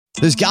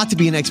There's got to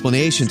be an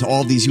explanation to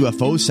all of these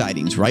UFO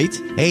sightings, right?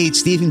 Hey,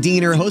 it's Stephen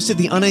Diener, host of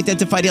the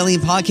Unidentified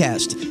Alien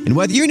Podcast. And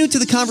whether you're new to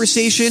the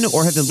conversation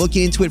or have been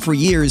looking into it for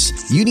years,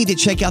 you need to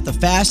check out the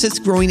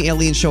fastest growing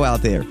alien show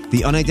out there,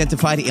 the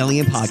Unidentified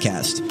Alien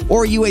Podcast,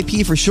 or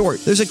UAP for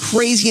short. There's a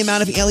crazy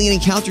amount of alien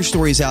encounter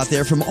stories out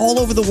there from all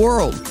over the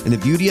world. And the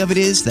beauty of it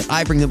is that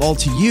I bring them all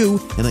to you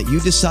and let you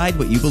decide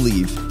what you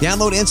believe.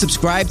 Download and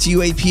subscribe to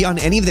UAP on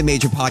any of the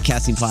major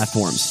podcasting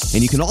platforms.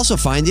 And you can also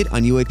find it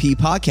on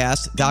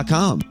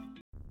UAPpodcast.com.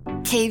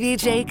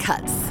 KVJ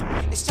Cuts.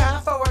 It's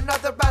time for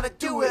another round of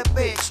Do It,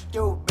 Bitch.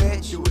 Do it,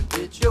 bitch. Do it,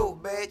 bitch. Do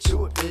it, bitch.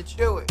 Do it, bitch.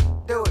 Do it.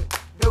 Do it.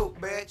 Do it,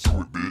 bitch.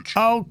 Do it,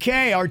 bitch.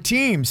 Okay, our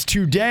teams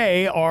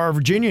today are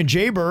Virginia and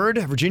Jaybird.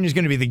 Virginia's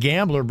going to be the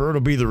gambler. Bird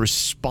will be the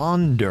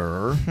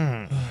responder.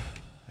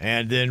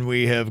 And then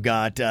we have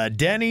got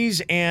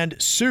Denny's and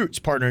Suits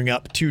partnering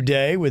up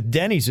today with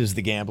Denny's as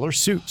the gambler.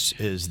 Suits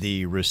is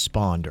the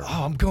responder.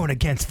 Oh, I'm going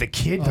against the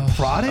kid, the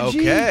prodigy.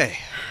 Okay.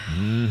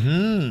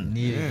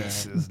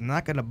 This is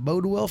not going to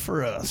bode well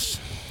for us.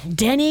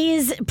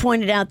 Denny's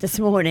pointed out this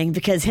morning,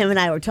 because him and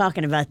I were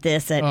talking about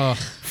this at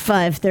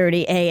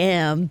 5:30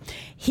 a.m.,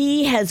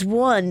 he has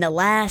won the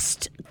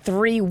last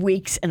 3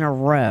 weeks in a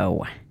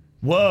row.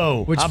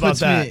 Whoa. Which how about puts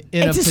that? me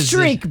in It's a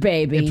streak,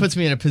 baby. It puts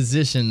me in a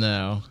position,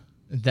 though,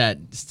 that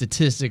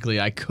statistically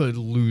I could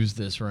lose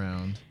this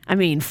round. I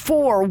mean,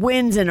 4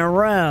 wins in a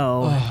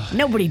row.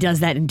 Nobody does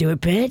that and Do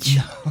It, bitch.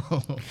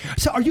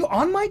 So are you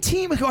on my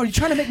team? Are you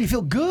trying to make me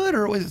feel good?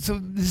 Or so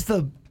this is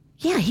the...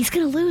 Yeah, he's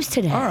going to lose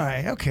today. All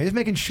right, okay, just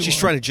making sure. She's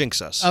trying to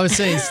jinx us. I was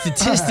saying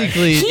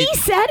statistically... He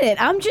said it.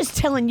 I'm just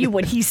telling you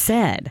what he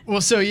said.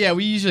 Well, so yeah,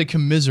 we usually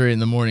commiserate in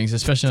the mornings,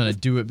 especially on a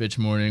Do It Bitch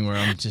morning where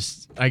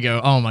I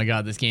go, oh my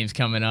God, this game's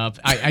coming up.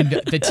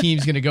 The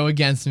team's going to go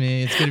against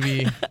me. It's going to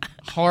be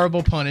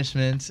horrible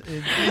punishment.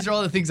 These are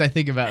all the things I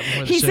think about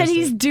before the show He said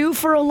he's starts. due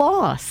for a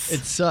loss.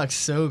 It sucks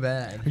so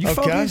bad. Are you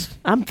focused?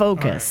 I'm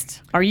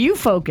focused. Are you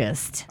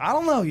focused? I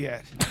don't know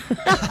yet.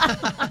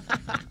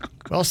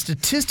 Well,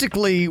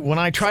 statistically, when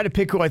I try to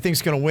pick who I think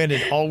is going to win,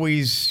 it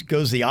always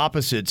goes the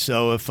opposite.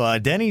 So if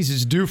Denny's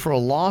is due for a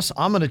loss,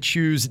 I'm going to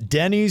choose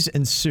Denny's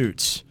and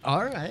Suits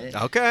All right.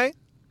 Okay.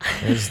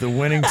 as the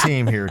winning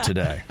team here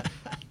today.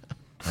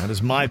 That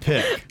is my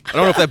pick. I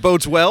don't know if that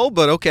bodes well,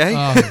 but okay.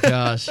 Oh,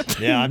 gosh.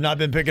 Yeah, I've not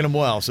been picking them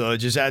well, so it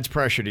just adds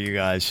pressure to you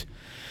guys.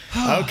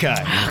 Okay.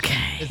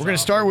 We're going to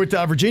start with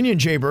Virginia and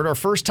Jaybird. Our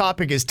first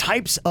topic is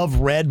types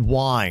of red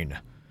wine.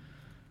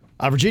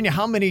 Virginia,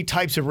 how many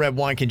types of red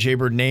wine can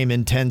Jaybird name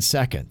in 10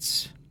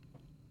 seconds?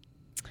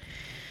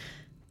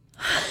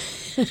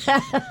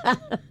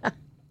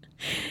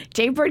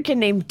 Jaybird can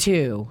name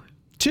 2.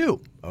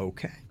 2.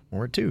 Okay.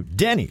 Or 2.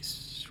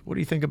 Denny's, what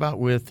do you think about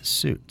with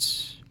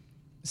Suits?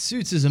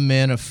 Suits is a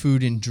man of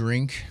food and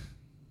drink.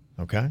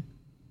 Okay.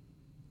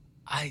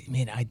 I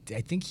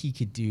think he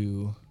could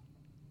do...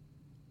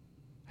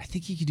 I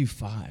think he could do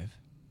 5.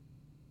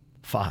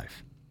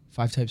 5.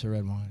 5 types of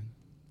red wine.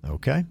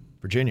 Okay.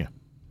 Virginia.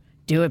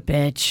 Do it,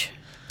 bitch.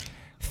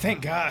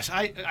 Thank gosh.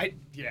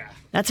 Yeah.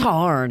 That's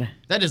hard.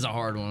 That is a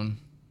hard one.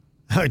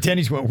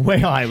 Denny's went way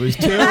high. It was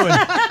 2,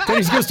 and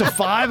Denny's goes to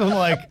 5. I'm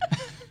like,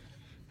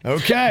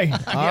 okay. All I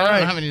don't know how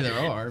right. many there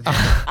are.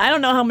 I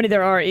don't know how many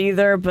there are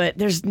either, but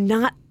there's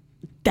not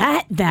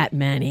that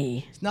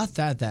many. It's not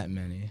that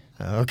many.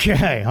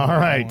 Okay. All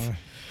right.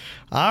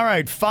 All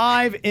right.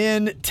 5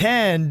 in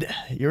 10.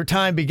 Your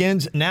time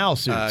begins now,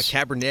 Suits.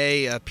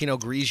 Cabernet,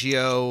 Pinot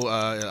Grigio,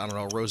 I don't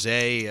know,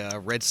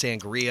 Rosé, Red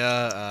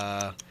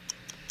Sangria.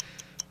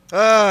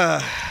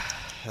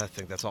 I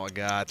think that's all I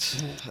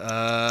got. Ooh,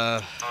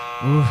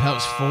 that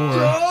was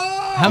 4.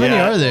 How many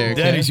are there?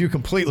 Denny's, you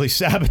completely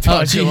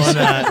sabotaged him geez. on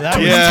that. That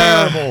was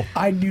Yeah. terrible.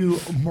 I knew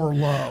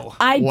Merlot.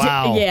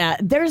 Wow. Yeah,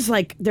 there's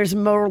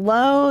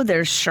Merlot,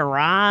 there's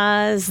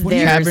Shiraz, What do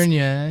you- there's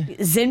Cabernet.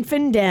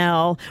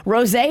 Zinfandel.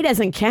 Rosé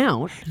doesn't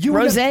count. You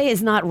would've- Rosé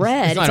is not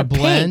red. It's not a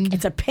pink. blend?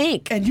 It's a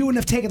pink. And you wouldn't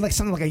have taken like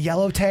something like a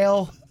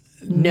Yellowtail?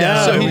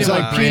 No, So it he was didn't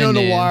like like Pinot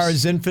brand Noir,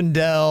 names.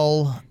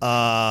 Zinfandel,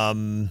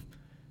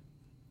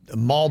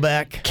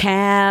 Malbec,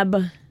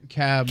 Cab.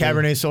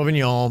 Cabernet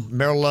Sauvignon,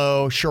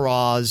 Merlot,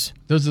 Shiraz.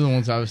 Those are the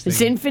ones I was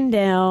thinking.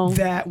 Zinfandel.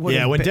 That would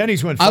Yeah, when been,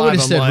 Denny's went 5, I would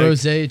have I'm said like,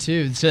 rosé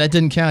too, so that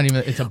didn't count.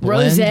 Even it's a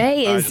blend.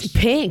 Rosé is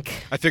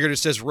pink. I figured it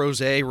says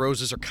rosé.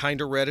 Roses are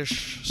kind of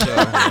reddish. So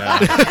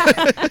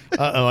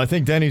uh-oh, I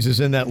think Denny's is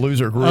in that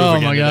loser groove Oh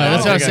again my today. God,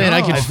 that's what I was saying.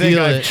 I could I think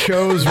feel I it.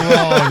 chose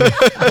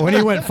wrong. When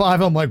he went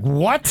 5, I'm like,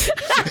 what?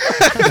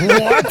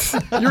 What?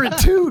 You're at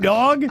 2,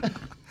 dog.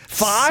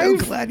 5?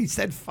 So glad he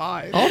said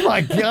 5. Oh my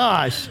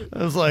gosh.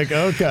 I was like,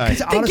 okay.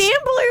 The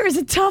gambler is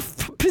a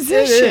tough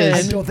position.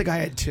 I don't think I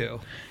had 2.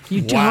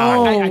 You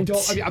Wow. don't. I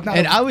don't. I mean, I'm not.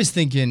 And I was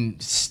thinking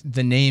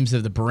the names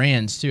of the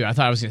brands too. I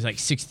thought I was gonna like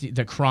 60,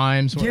 the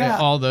Crimes, Yeah.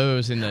 all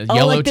those, and the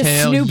Oh, like the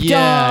Yellowtail. Snoop Dogg.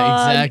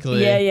 Yeah,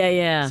 exactly.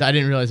 Yeah. So I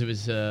didn't realize it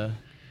was.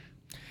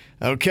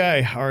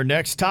 Okay, our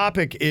next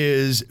topic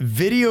is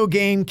video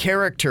game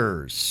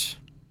characters.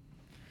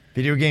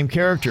 Video game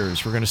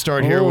characters. We're going to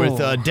start here with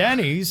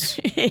Denny's.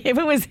 If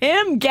it was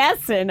him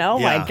guessing, oh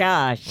Yeah. my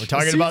gosh. We're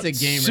talking Suits about a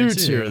gamer,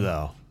 Suits too. here,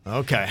 though.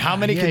 Okay. How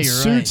many yeah, can you're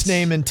Suits right.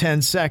 name in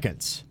 10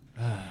 seconds?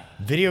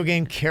 Video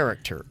game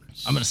characters.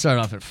 I'm going to start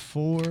off at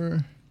 4.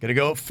 Gonna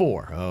go at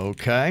 4.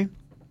 Okay.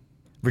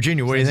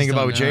 Virginia, what do you I think just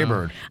about don't with know.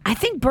 Jaybird? I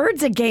think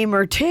Bird's a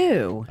gamer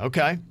too.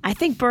 Okay. I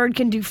think Bird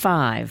can do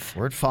 5.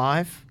 We're at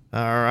 5.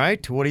 All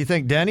right. What do you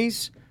think,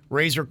 Denny's?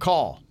 Raise or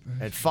call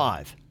at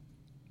 5.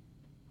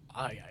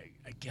 I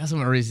guess I'm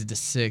going to raise it to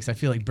 6. I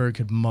feel like Bird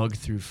could mug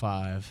through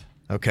 5.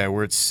 Okay,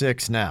 we're at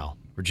 6 now.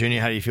 Virginia,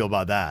 how do you feel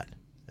about that?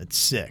 At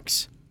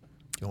 6.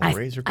 You want to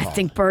raise or I call?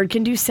 think Bird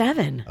can do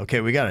 7.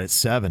 Okay, we got it at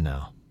 7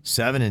 now.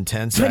 7 in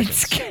 10 But seconds.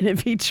 it's going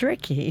to be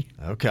tricky.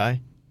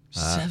 Okay.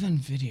 7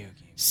 video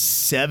games.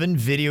 7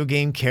 video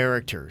game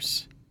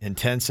characters in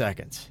 10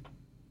 seconds.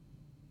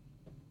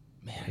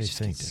 Man, do I you just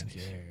think, get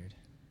Dennis? scared.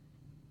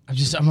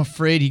 I'm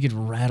afraid he could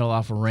rattle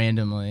off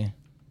randomly.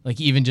 Like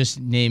even just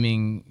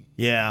naming.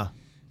 Yeah.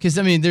 Because,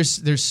 I mean,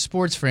 there's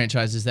sports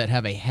franchises that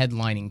have a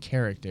headlining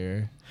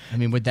character. I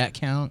mean, would that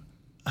count?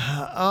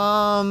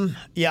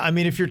 Yeah, I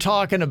mean, if you're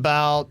talking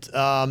about,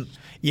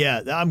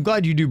 yeah, I'm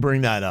glad you do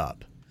bring that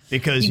up.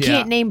 Because, You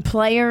can't name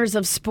players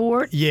of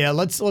sport. Yeah,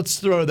 let's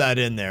throw that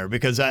in there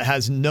because that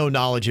has no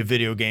knowledge of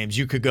video games.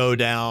 You could go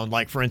down,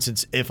 like, for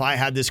instance, if I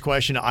had this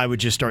question, I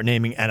would just start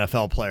naming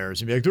NFL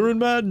players and be like, they're in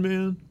Madden,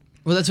 man.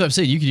 Well, that's what I'm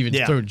saying. You could even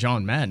Yeah. throw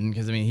John Madden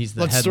because, I mean, he's the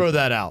Let's head. throw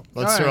that out.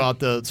 Let's All throw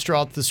right.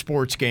 out the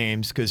sports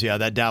games because, yeah,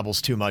 that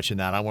dabbles too much in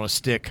that. I want to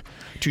stick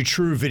to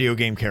true video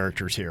game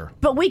characters here.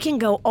 But we can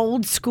go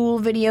old school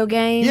video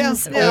games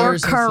Yeah. or Ever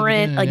since the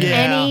current, beginning, like yeah.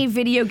 any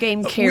video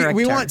game character.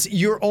 We want,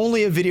 you're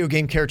only a video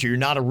game character. You're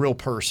not a real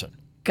person.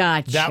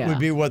 Gotcha. That would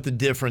be what the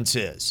difference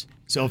is.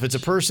 So if it's a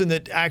person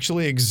that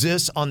actually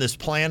exists on this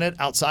planet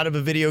outside of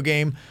a video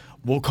game,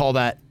 we'll call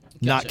that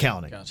not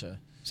counting. Gotcha.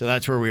 So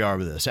that's where we are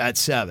with this at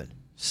 7.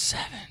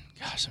 7.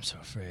 Gosh, I'm so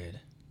afraid.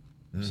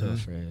 I'm so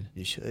afraid.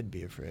 You should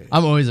be afraid.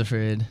 I'm always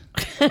afraid.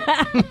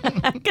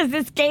 Because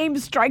this game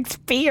strikes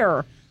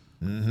fear.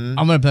 I'm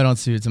going to bet on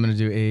Suits. I'm going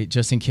to do 8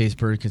 just in case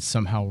Bird could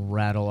somehow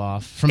rattle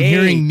off from 8.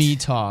 hearing me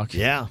talk.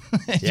 Yeah.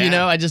 Yeah. You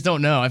know, I just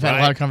don't know. I've had a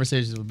Right. lot of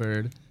conversations with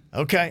Bird.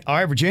 Okay. All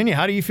right, Virginia,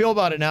 how do you feel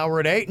about it now?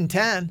 We're at 8 and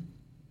 10.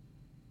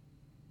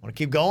 Want to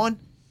keep going?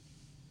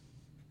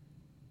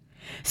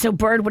 So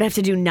Bird would have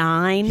to do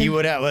 9. He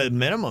would have a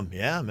minimum.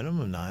 Yeah,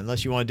 minimum 9.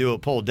 Unless you want to do a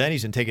poll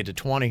Denny's and take it to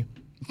 20.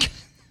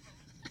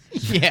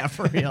 Yeah,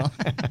 for real.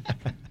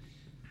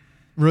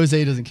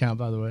 Rosé doesn't count,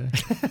 by the way.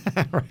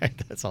 Right.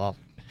 That's all.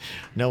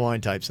 No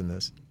wine types in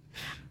this.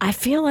 I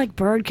feel like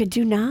Bird could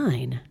do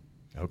 9.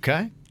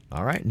 Okay.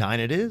 All right. 9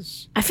 it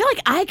is. I feel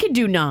like I could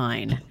do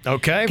 9.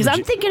 Okay. Because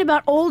I'm thinking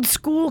about old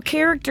school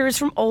characters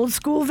from old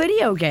school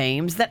video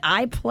games that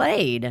I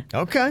played.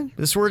 Okay.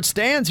 This is where it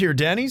stands here,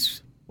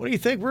 Denny's. What do you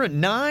think? We're at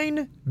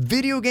 9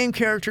 video game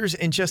characters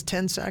in just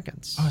 10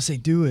 seconds. I say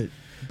do it,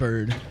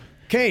 Bird.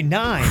 Okay,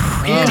 9.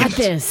 Got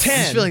this. I 10.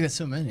 just feel like that's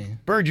so many.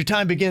 Bird, your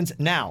time begins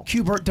now.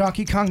 Hubert,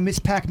 Donkey Kong, Miss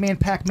Pac-Man,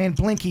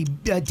 Blinky,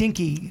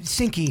 Dinky,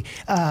 Sinky,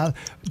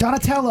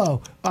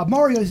 Donatello,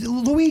 Mario,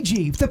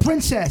 Luigi, the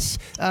Princess,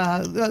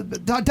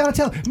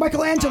 Donatello,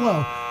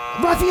 Michelangelo,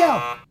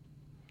 Raphael.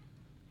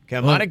 Okay,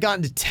 I might have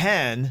gotten to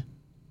 10.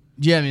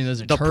 Yeah, I mean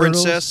those are The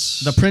turtles. princess.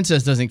 The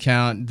princess doesn't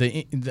count.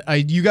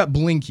 You got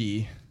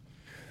Blinky.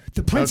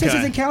 The Princess Okay.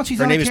 doesn't count. She's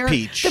Her on name a is character.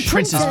 Peach. The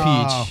Princess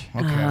Princess.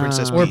 Peach. Okay.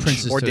 Princess Or Peach.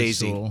 Princess or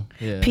Daisy. Toadstool.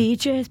 Yeah.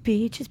 Peaches,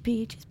 peaches,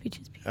 peaches,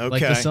 peaches, peaches. Okay.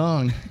 Like the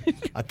song.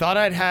 I thought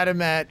I'd had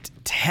him at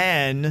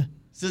 10.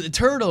 So the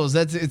Turtles,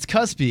 it's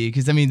cuspy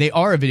because I mean they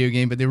are a video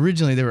game, but they were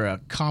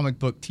a comic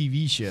book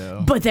TV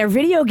show. But they're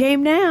video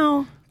game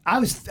now.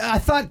 I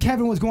thought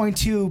Kevin was going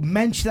to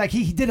mention, like,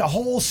 he did a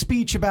whole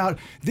speech about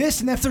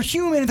this, and if they're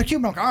human,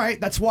 I'm like, all right,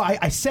 that's why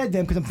I said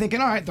them, because I'm thinking,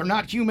 all right, they're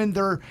not human,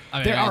 they are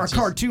a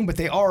cartoon, but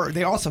they're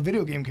also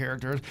video game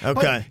characters. Okay.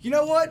 But you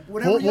know what?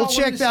 Whatever We'll y'all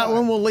check wanna that decide.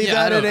 one. We'll leave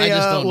Yeah, that I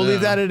just don't we'll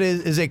leave know. that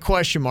as a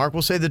question mark.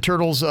 We'll say the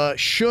Turtles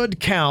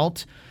should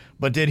count,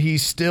 but did he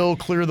still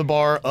clear the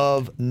bar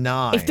of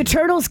 9? If the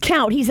turtles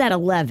count, he's at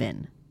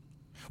 11.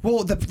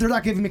 Well, they're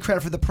not giving me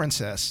credit for the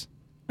princess.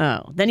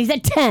 Oh, then he's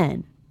at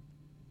 10.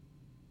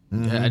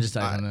 Yeah, I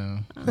don't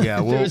know.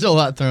 Yeah, There's a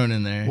lot thrown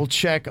in there. we'll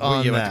check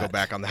on You that. have to go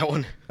back on that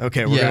one.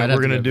 Okay, Yeah, I'd we're have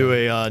to gonna go do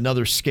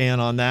another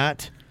scan on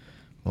that.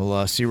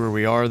 We'll see where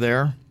we are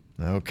there.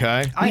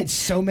 Okay. I had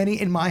so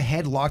many in my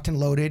head locked and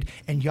loaded,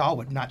 and y'all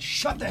would not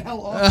shut the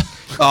hell up.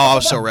 Oh, I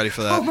was so ready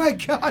for Oh that. my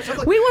gosh. I'm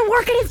like, We were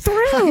working it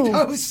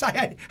through.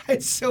 I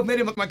had so many.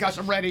 I'm like, my gosh,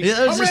 I'm ready. Yeah,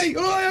 that was I'm just- ready.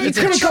 Oh, it's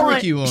yeah. a Could've gone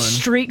tricky one.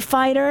 Street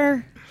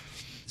Fighter.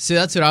 See,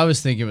 that's what I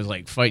was thinking was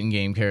like fighting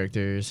game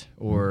characters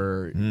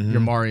or your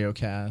Mario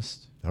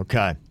cast.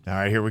 Okay. All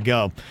right, here we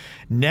go.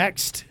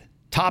 Next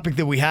topic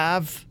that we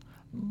have,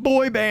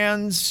 boy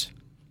bands.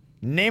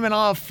 Naming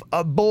off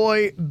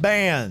boy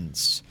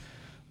bands.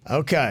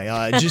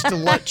 Okay, just to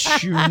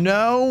let you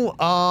know,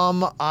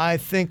 I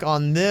think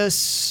on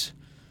this,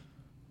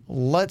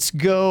 let's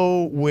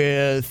go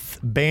with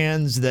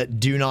bands that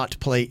do not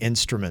play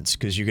instruments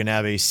because you can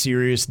have a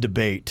serious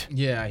debate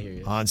Yeah, I hear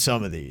you. on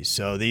some of these.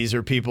 So these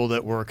are people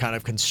that were kind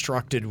of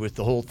constructed with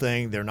the whole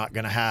thing. They're not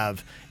going to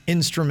have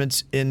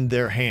instruments in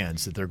their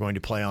hands that they're going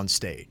to play on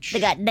stage. They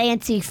got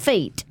dancey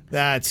feet,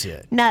 That's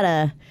it. not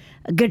a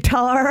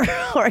guitar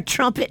or a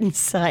trumpet in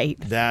sight.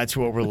 That's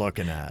what we're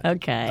looking at.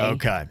 Okay.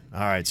 Okay. All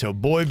right. So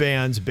boy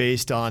bands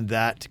based on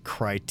that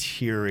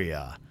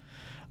criteria.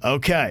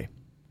 Okay.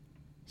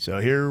 So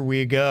here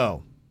we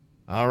go.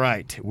 All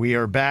right. We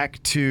are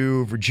back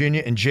to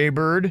Virginia and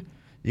Jaybird.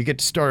 You get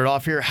to start it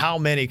off here. How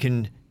many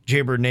can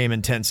Jaybird name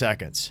in 10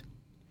 seconds?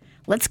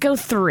 Let's go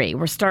 3.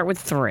 We'll start with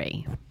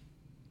 3.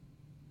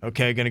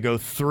 Okay. Going to go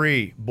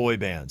 3 boy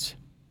bands.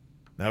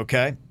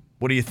 Okay.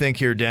 What do you think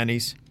here,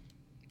 Denny's?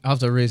 I'll have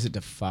to raise it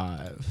to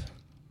 5.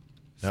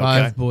 Okay.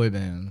 5 boy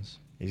bands.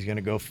 He's going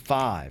to go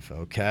 5.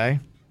 Okay.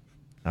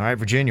 All right,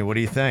 Virginia, what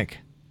do you think?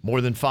 More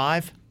than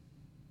 5?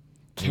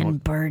 Can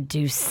Bird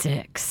do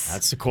 6?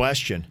 That's the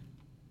question.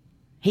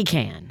 He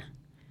can.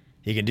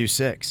 He can do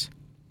 6.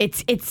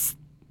 It's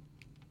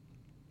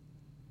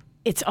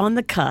on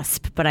the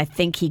cusp, but I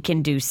think he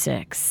can do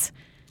 6.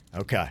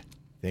 Okay.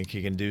 Think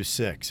he can do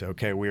 6.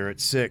 Okay, we're at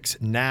 6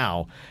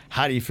 now.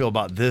 How do you feel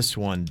about this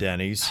one,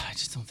 Denny's? I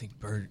just don't think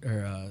Bird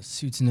or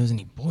Suits knows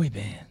any boy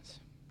bands.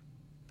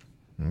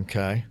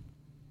 Okay.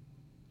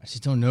 I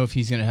just don't know if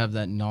he's gonna have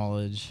that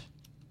knowledge.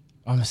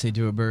 I'm gonna say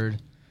do a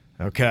Bird.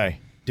 Okay.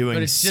 Doing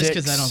But it's 6. just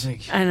because I don't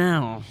think. I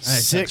know. That's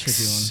a 6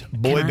 tricky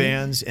one. boy Can I-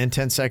 bands in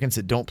 10 seconds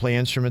that don't play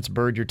instruments.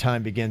 Bird, your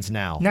time begins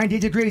now. 90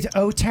 Degrees,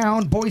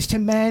 O-Town, Boys to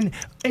Men,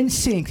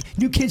 NSYNC,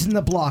 New Kids in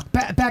the Block,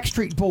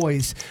 Backstreet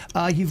Boys.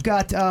 You've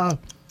got I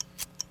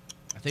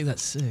think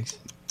that's 6.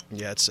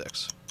 Yeah, it's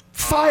 6.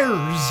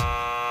 Fires.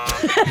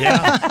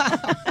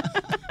 Yeah.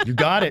 You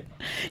got it.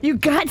 You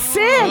got 6.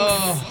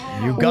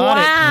 You got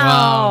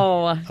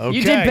Wow. Okay.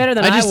 You did better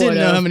than I I just didn't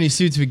know would've. how many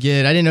Suits would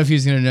get. I didn't know if he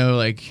was gonna know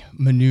like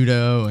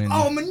Menudo and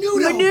Oh,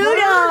 Menudo.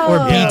 Menudo.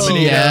 or Yeah,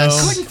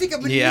 BTS. Couldn't think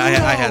of Menudo. Yeah,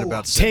 I had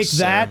about 6. it. Take so-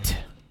 that.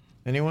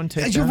 Anyone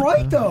take that? You're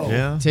right, though.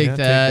 Yeah. Take yeah,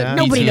 that.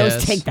 Nobody knows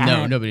BTS. Take That.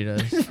 No, nobody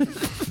does.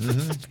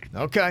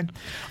 Okay.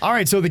 All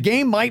right. So the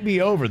game might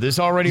be over. This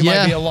already might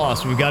Yeah. be a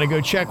loss. We've got to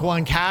go check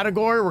one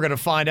category. We're going to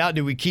find out,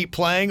 do we keep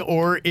playing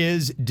or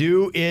is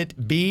do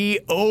it be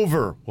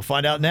over? We'll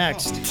find out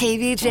next.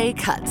 KVJ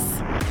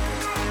Cuts.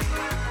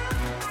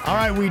 All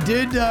right. We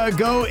did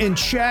go and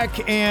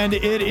check, and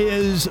it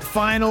is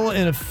final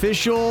and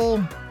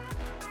official.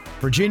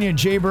 Virginia and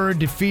Jaybird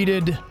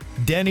defeated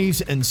Denny's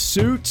and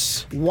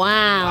Suits.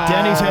 Wow.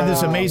 Denny's had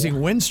this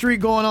amazing win streak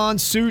going on.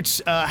 Suits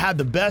had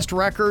the best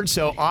record,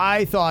 so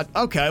I thought,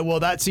 okay, well,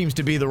 that seems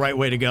to be the right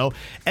way to go.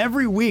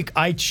 Every week,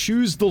 I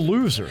choose the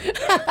loser.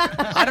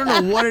 I don't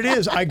know what it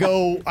is. I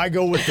go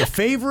with the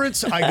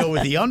favorites. I go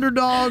with the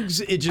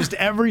underdogs. It just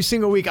every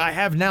single week, I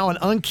have now an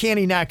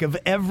uncanny knack of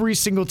every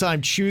single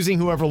time choosing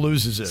whoever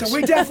loses this. So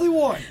we definitely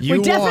won. You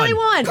We definitely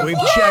won. We've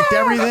checked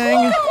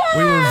everything.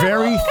 We were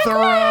very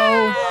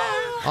thorough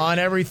on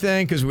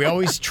everything because we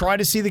always try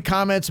to see the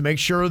comments, make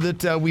sure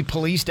that we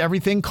policed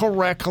everything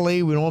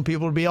correctly. We don't want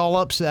people to be all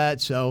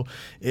upset. So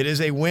it is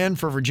a win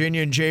for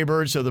Virginia and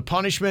Jaybird. So the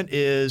punishment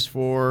is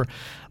for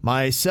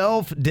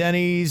myself,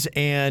 Denny's,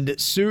 and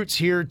Suits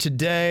here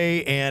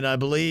today. And I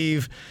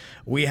believe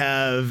we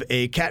have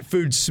a cat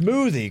food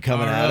smoothie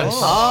coming at us.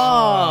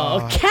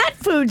 Oh, cat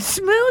food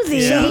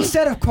smoothie. So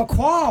instead of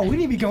quack, we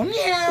need to be going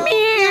meow.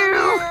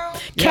 Meow.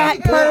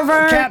 Cat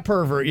pervert. Cat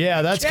pervert.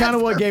 Yeah, that's kind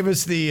of what gave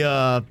us the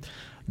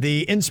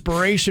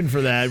inspiration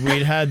for that.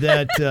 We'd had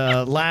that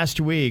last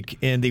week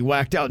in the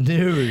Whacked Out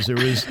News. There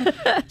was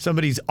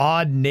somebody's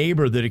odd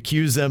neighbor that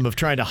accused them of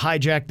trying to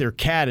hijack their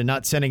cat and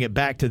not sending it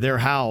back to their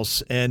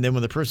house. And then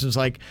when the person's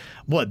like,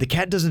 what, the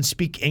cat doesn't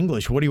speak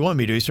English. What do you want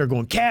me to do? He started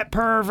going, cat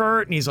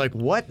pervert. And he's like,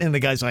 what? And the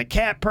guy's like,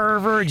 cat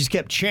pervert. He just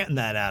kept chanting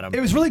that at him. It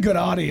was really good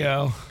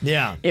audio.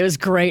 Yeah. It was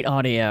great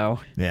audio.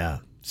 Yeah.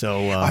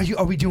 So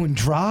Are we doing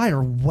dry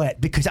or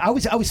wet? Because I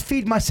was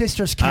feeding my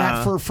sister's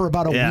cat for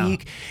about a yeah.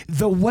 week.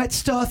 The wet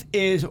stuff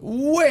is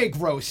way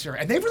grosser,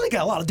 and they've really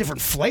got a lot of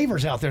different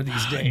flavors out there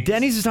these days.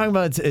 Denny's is talking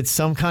about it's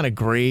some kind of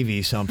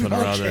gravy, something or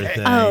other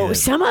thing. Oh,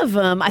 some of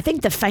them, I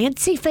think the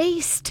Fancy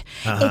Feast,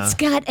 it's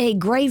got a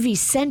gravy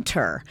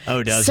center.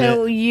 Oh, does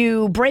so it?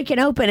 you break it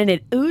open and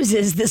it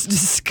oozes this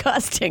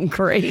disgusting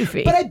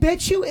gravy. But I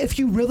bet you if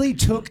you really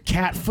took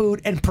cat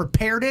food and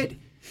prepared it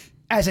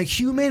as a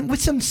human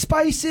with some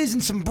spices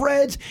and some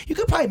breads, you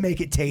could probably make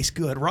it taste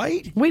good,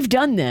 right? We've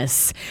done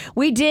this.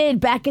 We did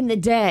back in the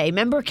day.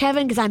 Remember,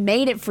 Kevin? Because I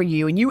made it for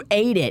you and you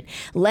ate it.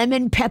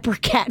 Lemon pepper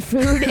cat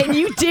food, and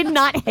you did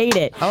not hate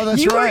it. Oh,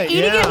 that's you right, were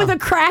eating yeah. it with a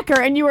cracker,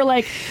 and you were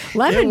like,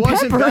 lemon It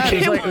wasn't pepper. bad.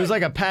 It was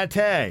like a pate.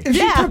 If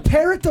Yeah. you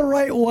prepare it the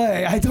right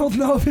way, I don't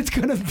know if it's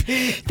going to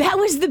be... That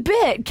was the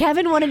bit.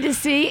 Kevin wanted to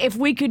see if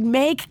we could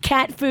make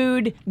cat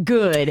food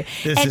good.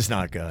 This And is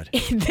not good.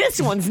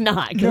 this one's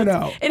not good.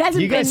 No. It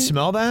hasn't You been. guys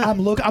smell that? I'm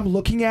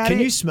looking at it.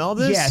 Can you smell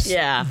this? Yes.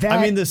 Yeah. That,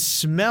 I mean, the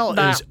smell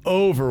is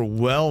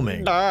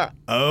overwhelming.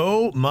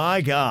 Oh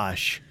my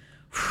gosh.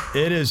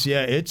 It is,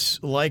 yeah,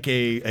 it's like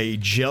a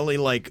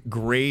jelly-like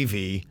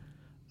gravy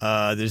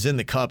That's in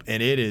the cup,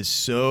 and it is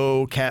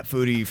so cat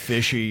foody,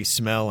 fishy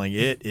smelling.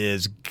 It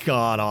is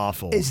god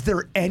awful. Is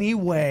there any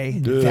way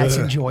that's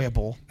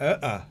enjoyable?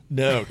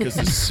 No, because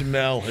the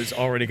smell has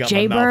already got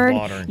Jay my mouth Bird,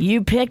 watering.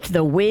 you picked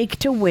the week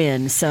to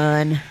win,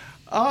 son.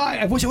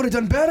 I wish I would have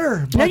done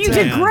better. No, but, you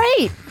did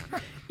great.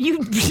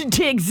 You did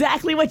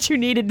exactly what you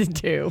needed to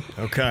do.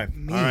 Okay.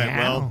 All right.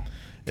 Well,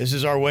 this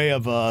is our way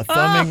of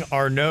thumbing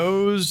our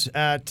nose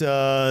at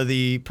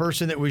the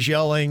person that was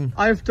yelling.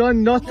 I've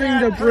done nothing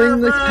to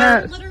bring the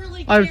cat.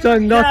 I've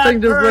done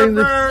nothing to bring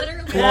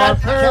the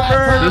cloth.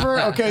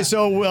 Okay,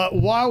 so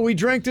while we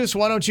drink this,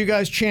 why don't you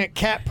guys chant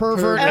cat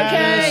pervert Okay,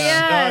 at us?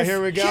 yes.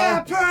 Here we go.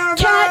 Cat pervert!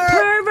 Cat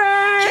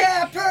pervert!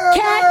 Cat pervert!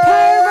 Cat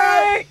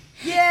pervert!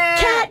 Yeah!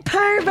 Cat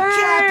pervert!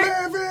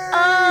 Cat pervert!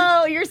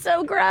 Oh, you're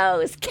so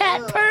gross.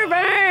 Cat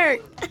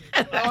pervert!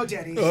 Oh,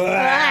 Denny's.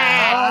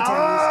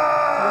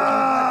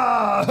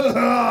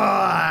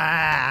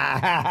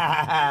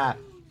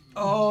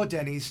 Oh,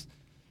 Denny's.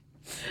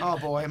 Oh,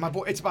 boy. My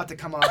boy, it's about to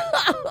come up.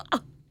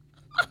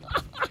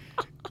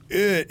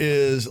 It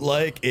is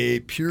like a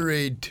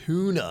pureed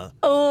tuna,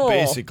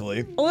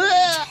 basically.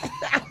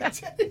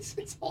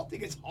 This whole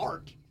thing is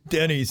hard.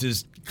 Denny's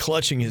is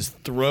clutching his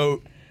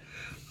throat.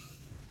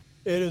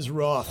 It is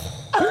rough,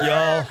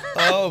 y'all.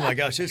 Oh my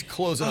gosh, it's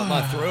closing up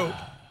my throat.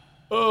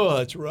 Oh,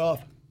 that's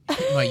rough.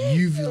 My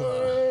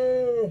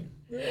uvula.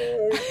 Get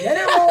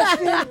it,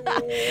 Rolston.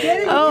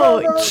 Get it,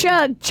 Oh, pervert.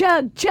 chug,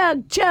 chug,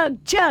 chug,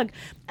 chug, chug.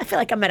 I feel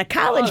like I'm at a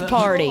college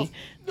party.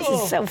 This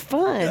is so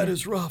fun. That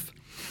is rough.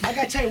 I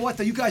gotta tell you what,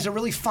 though, you guys are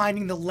really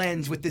finding the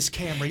lens with this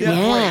camera.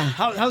 Yeah.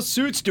 How's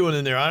Suits doing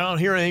in there? I don't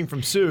hear anything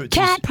from Suits.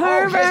 Cat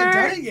Oh, he hasn't done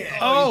pervert. it yet.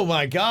 Oh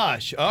my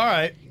gosh. All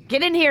right.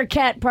 Get in here,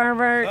 cat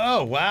pervert.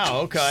 Oh wow.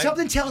 Okay.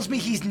 Something tells me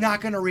he's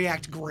not gonna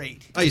react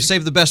great. Oh, you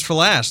saved the best for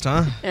last,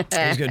 huh? He's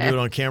gonna do it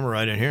on camera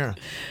right in here.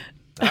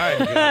 All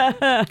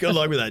right. Good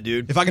luck with that,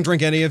 dude. If I can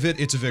drink any of it,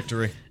 it's a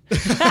victory.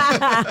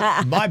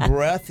 My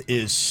breath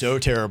is so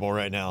terrible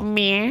right now.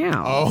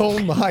 Meow. Oh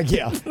my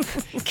yeah.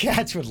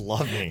 Cats would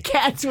love me.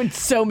 Cats would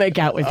so make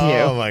out with you.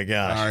 Oh my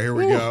gosh. All right, here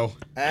we go.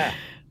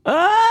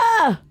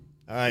 Ah!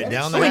 All right,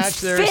 down the Oh, hatch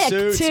it's there, thick,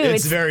 Suits. too.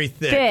 It's It's very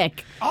thick.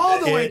 Thick. All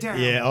the way It- down.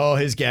 Yeah. Oh,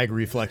 his gag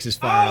reflex is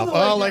firing All off. the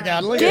Oh way my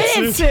down. God! Look Get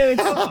at it, Suits.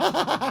 Suits.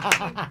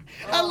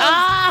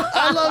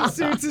 I love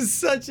Suits. Is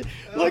such.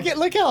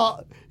 Look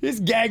how his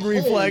gag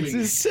reflex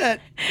is set.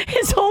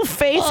 His whole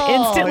face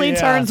Oh, instantly yeah.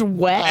 turns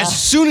wet. As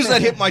soon as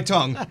that hit my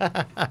tongue.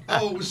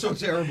 Oh, it was so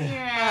terrible.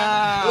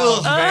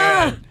 Ugh,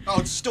 man. Oh,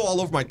 it's still all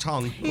over my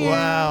tongue.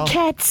 Wow.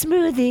 Cat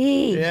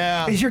smoothie.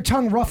 Yeah. Is your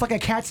tongue rough like a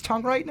cat's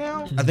tongue right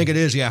now? I think it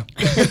is, yeah.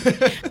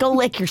 Go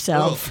lick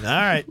yourself. All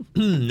right.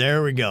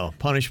 There we go.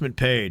 Punishment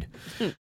paid.